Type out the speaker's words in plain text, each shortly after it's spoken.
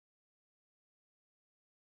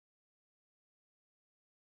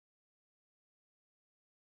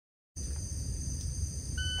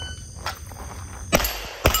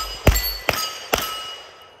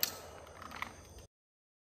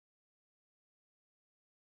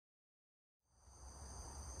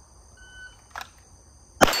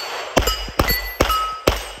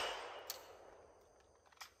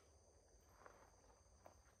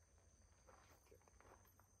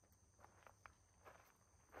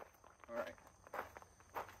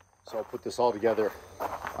So I'll put this all together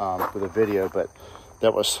for the video, but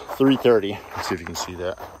that was 3:30. Let's see if you can see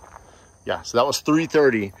that. Yeah, so that was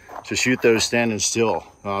 3:30 to shoot those standing still.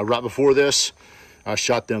 Right before this, I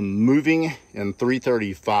shot them moving in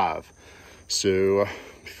 3:35. So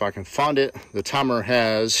if I can find it, the timer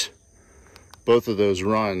has both of those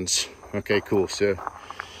runs. Okay, cool. So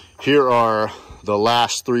here are the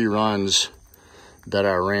last 3 runs that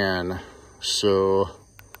I ran. So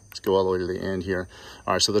let's go all the way to the end here.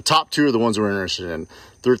 All right, so the top 2 are the ones we're interested in.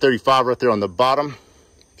 3:35 right there on the bottom.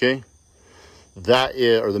 Okay, that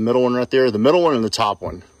is, or the middle one right there. The middle one and the top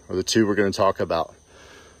one are the 2 we're going to talk about.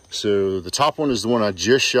 So the top one is the one I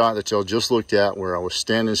just shot that y'all just looked at, where I was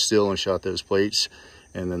standing still and shot those plates.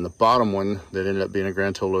 And then the bottom one that ended up being a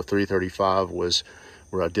grand total of 3:35 was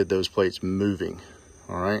where I did those plates moving.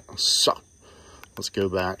 All right, so let's go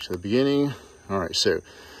back to the beginning. All right, so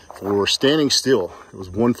for standing still, it was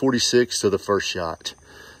 146 to the first shot.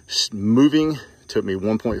 Moving took me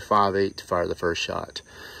 1.58 to fire the first shot.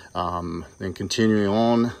 Then continuing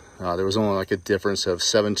on, there was only like a difference of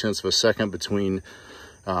 0.7 of a second between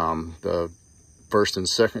the first and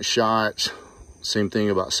second shot. Same thing,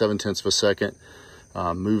 about 0.7 of a second.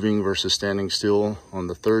 Moving versus standing still on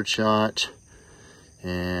the third shot.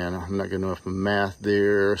 And I'm not good enough with math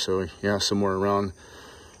there. So yeah, somewhere around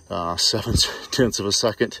 0.7 of a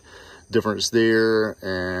second difference there,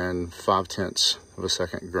 and 0.5 of a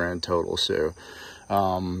second grand total. So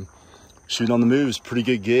shooting on the move is a pretty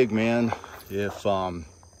good gig, man. If you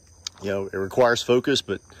know, it requires focus,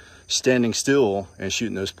 but standing still and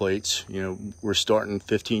shooting those plates, you know, we're starting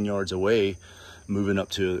 15 yards away, moving up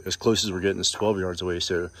to as close as we're getting is 12 yards away.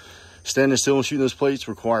 So standing still and shooting those plates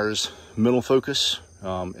requires mental focus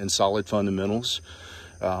and solid fundamentals.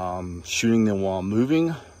 Shooting them while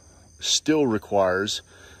moving still requires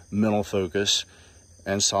mental focus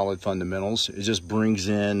and solid fundamentals. It just brings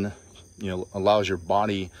in, you know, allows your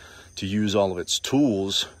body to use all of its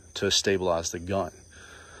tools to stabilize the gun,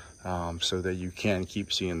 so that you can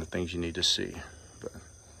keep seeing the things you need to see. But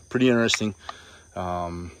pretty interesting.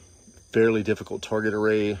 Fairly difficult target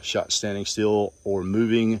array, shot standing still or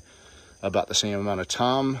moving about the same amount of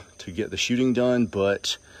time to get the shooting done.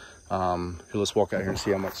 But here, let's walk out here and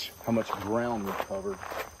see how much ground we covered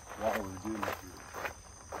while we were doing it.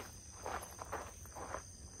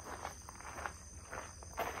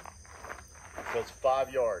 So it's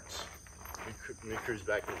 5 yards. Let me cruise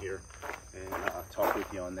back in here and talk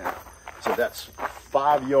with you on that. So that's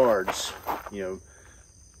 5 yards. You know,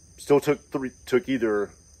 still took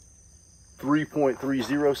either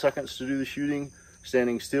 3.30 seconds to do the shooting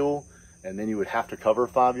standing still, and then you would have to cover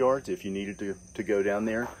 5 yards if you needed to go down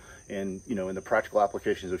there. And you know, in the practical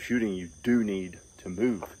applications of shooting, you do need to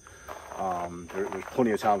move. There's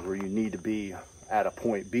plenty of times where you need to be at a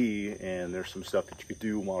point B, and there's some stuff that you could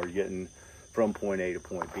do while you're getting from point A to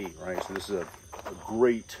point B, right? So this is a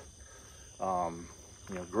great, you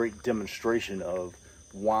know, great demonstration of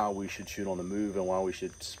why we should shoot on the move and why we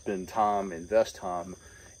should spend time, invest time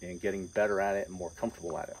in getting better at it and more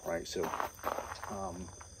comfortable at it, right? So,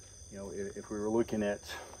 you know, if we were looking at,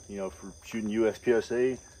 you know, for shooting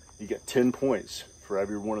USPSA, you get 10 points for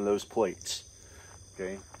every one of those plates,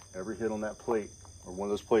 okay? Every hit on that plate or one of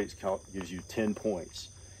those plates gives you 10 points.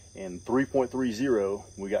 And 3.30,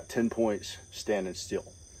 we got 10 points standing still.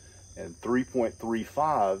 And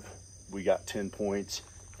 3.35, we got 10 points,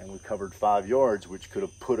 and we covered 5 yards, which could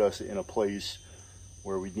have put us in a place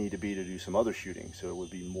where we need to be to do some other shooting, so it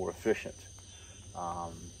would be more efficient.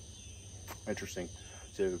 Interesting.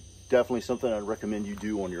 So definitely something I'd recommend you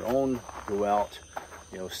do on your own. Go out,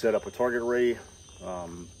 you know, set up a target array,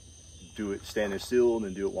 do it standing still, and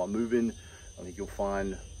then do it while moving. I think you'll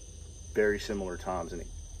find very similar times, and it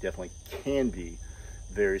definitely can be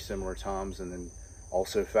very similar times. And then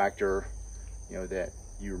also factor, you know, that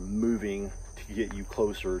you're moving to get you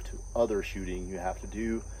closer to other shooting you have to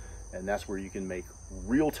do, and that's where you can make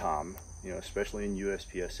real time, you know, especially in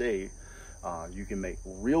USPSA, you can make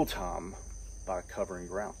real time by covering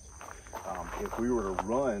ground. If we were to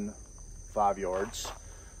run 5 yards,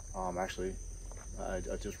 actually,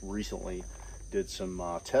 I just recently did some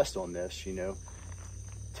tests on this, you know,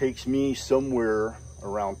 takes me somewhere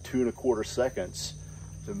around 2.25 seconds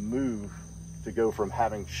to move, to go from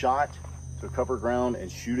having shot to cover ground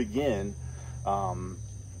and shoot again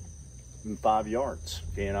in 5 yards.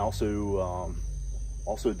 Okay, and I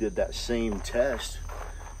also did that same test,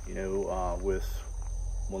 you know, with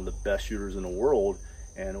one of the best shooters in the world,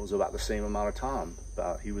 and it was about the same amount of time.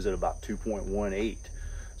 He was at about 2.18.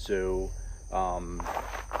 So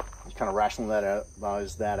just kind of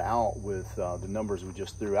rationalize that out with the numbers we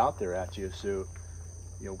just threw out there at you. So,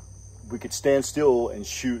 you know, we could stand still and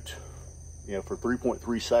shoot, you know, for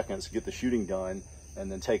 3.3 seconds, get the shooting done,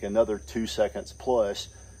 and then take another 2 seconds plus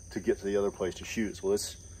to get to the other place to shoot. So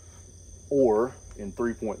or in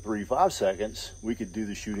 3.35 seconds, we could do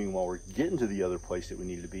the shooting while we're getting to the other place that we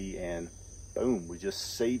needed to be, and boom, we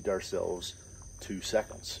just saved ourselves 2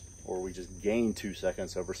 seconds, or we just gained 2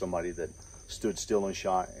 seconds over somebody that stood still and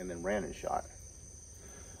shot and then ran and shot.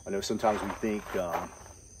 I know sometimes we think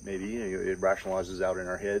maybe, you know, it rationalizes out in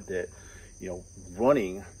our head that, you know,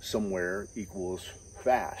 running somewhere equals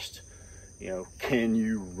fast. You know, can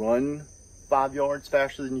you run 5 yards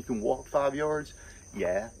faster than you can walk 5 yards?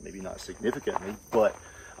 Yeah, maybe not significantly, but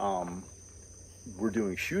we're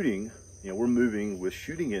doing shooting, you know, we're moving with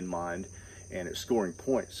shooting in mind, and it's scoring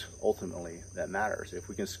points ultimately that matters. If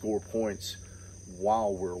we can score points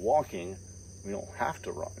while we're walking, we don't have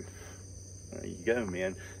to run. There you go,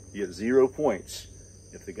 man. You get 0 points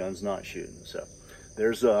if the gun's not shooting. So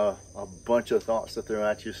there's a bunch of thoughts to throw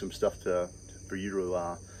at you, some stuff for you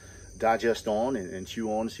to digest on and chew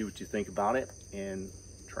on, see what you think about it, and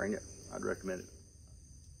train it. I'd recommend it.